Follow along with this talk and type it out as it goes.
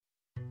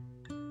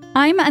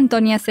I'm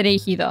Antonia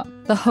Cereijido,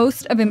 the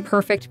host of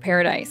Imperfect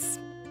Paradise,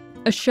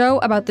 a show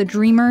about the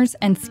dreamers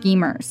and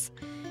schemers,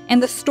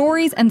 and the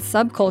stories and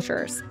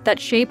subcultures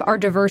that shape our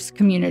diverse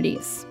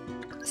communities.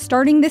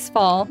 Starting this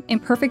fall,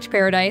 Imperfect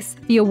Paradise,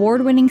 the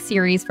award-winning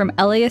series from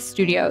LAist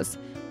Studios,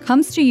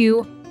 comes to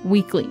you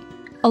weekly.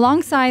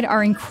 Alongside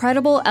our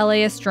incredible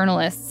LAist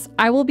journalists,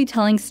 I will be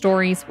telling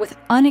stories with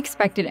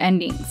unexpected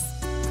endings.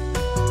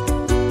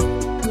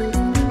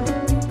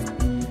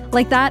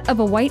 Like that of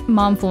a white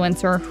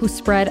momfluencer who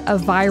spread a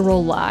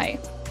viral lie.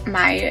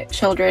 My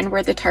children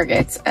were the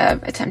targets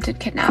of attempted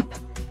kidnap.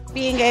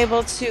 Being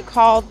able to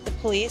call the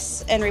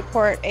police and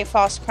report a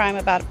false crime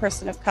about a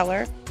person of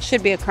color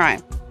should be a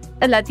crime.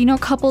 A Latino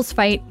couple's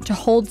fight to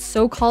hold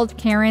so-called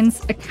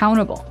Karens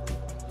accountable.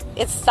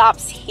 It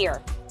stops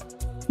here.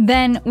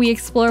 Then we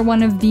explore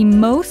one of the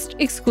most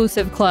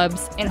exclusive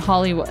clubs in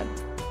Hollywood.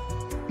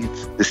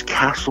 It's this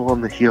castle on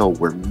the hill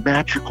where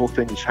magical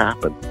things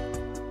happen.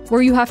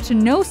 Where you have to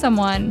know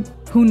someone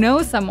who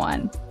knows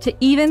someone to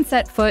even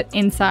set foot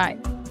inside.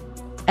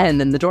 And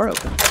then the door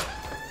opened.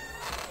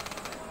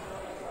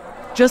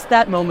 Just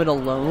that moment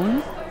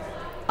alone,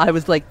 I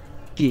was like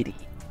giddy.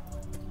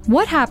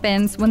 What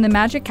happens when the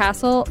Magic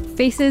Castle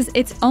faces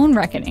its own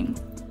reckoning?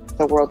 It's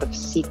a world of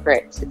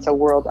secrets. It's a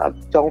world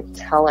of don't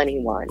tell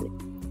anyone.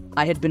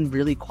 I had been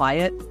really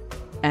quiet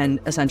and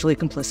essentially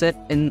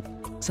complicit in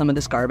some of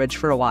this garbage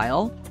for a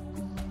while.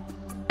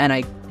 And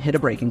I hit a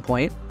breaking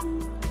point.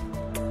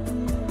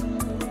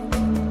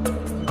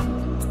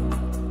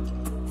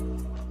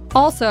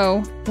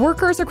 Also,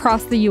 workers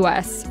across the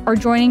U.S. are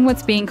joining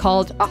what's being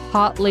called a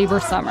hot labor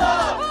summer.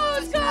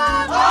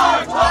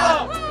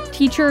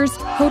 Teachers,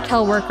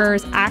 hotel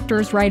workers,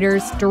 actors,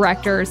 writers,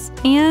 directors,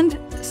 and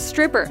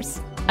strippers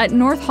at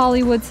North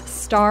Hollywood's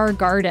Star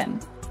Garden.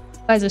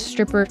 As a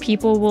stripper,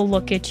 people will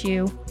look at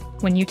you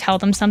when you tell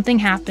them something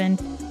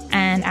happened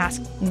and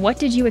ask, what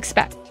did you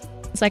expect?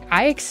 It's like,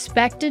 I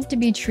expected to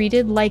be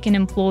treated like an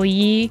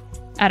employee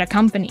at a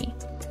company,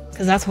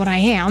 because that's what I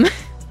am.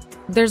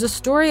 There's a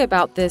story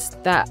about this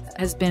that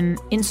has been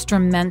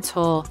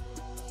instrumental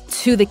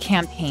to the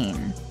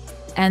campaign.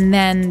 And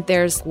then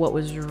there's what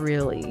was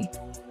really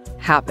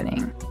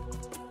happening.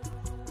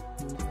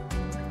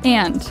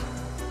 And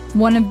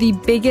one of the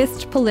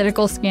biggest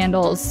political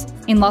scandals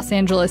in Los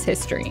Angeles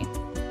history.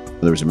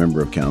 There was a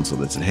member of council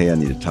that said, hey, I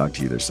need to talk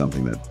to you. There's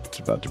something that's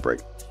about to break.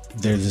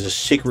 There's a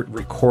secret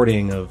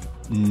recording of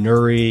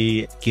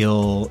Nuri,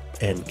 Gil,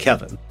 and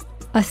Kevin.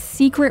 A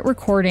secret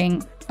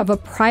recording of a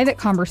private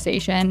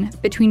conversation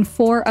between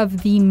four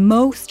of the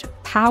most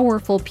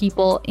powerful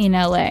people in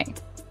LA.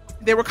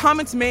 There were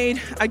comments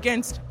made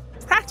against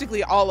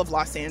practically all of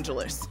Los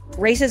Angeles.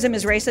 Racism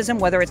is racism,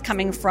 whether it's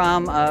coming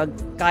from a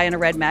guy in a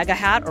red MAGA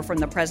hat or from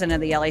the president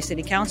of the LA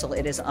City Council.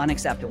 It is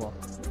unacceptable.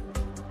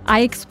 I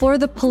explore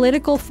the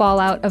political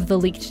fallout of the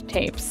leaked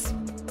tapes.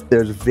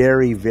 There's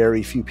very,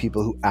 very few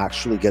people who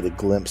actually get a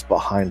glimpse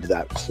behind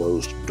that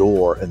closed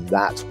door, and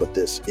that's what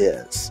this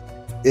is.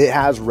 It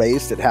has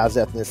race, it has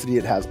ethnicity,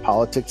 it has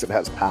politics, it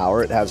has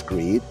power, it has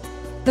greed.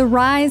 The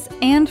rise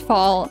and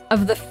fall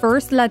of the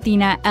first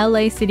Latina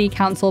LA City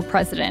Council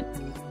president,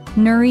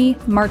 Nuri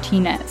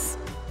Martinez.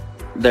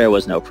 There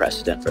was no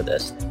precedent for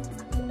this.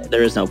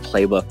 There is no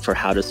playbook for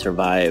how to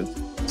survive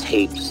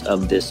tapes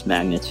of this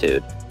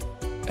magnitude.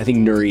 I think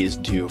Nuri is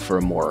due for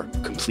a more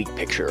complete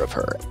picture of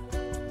her.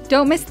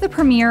 Don't miss the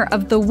premiere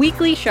of The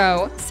Weekly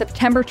Show,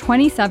 September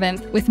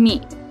 27th, with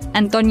me,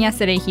 Antonia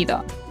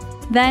Cereijido.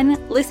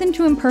 Then listen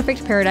to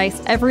Imperfect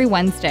Paradise every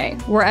Wednesday,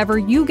 wherever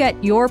you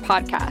get your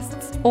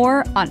podcasts,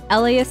 or on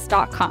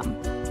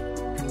LAist.com.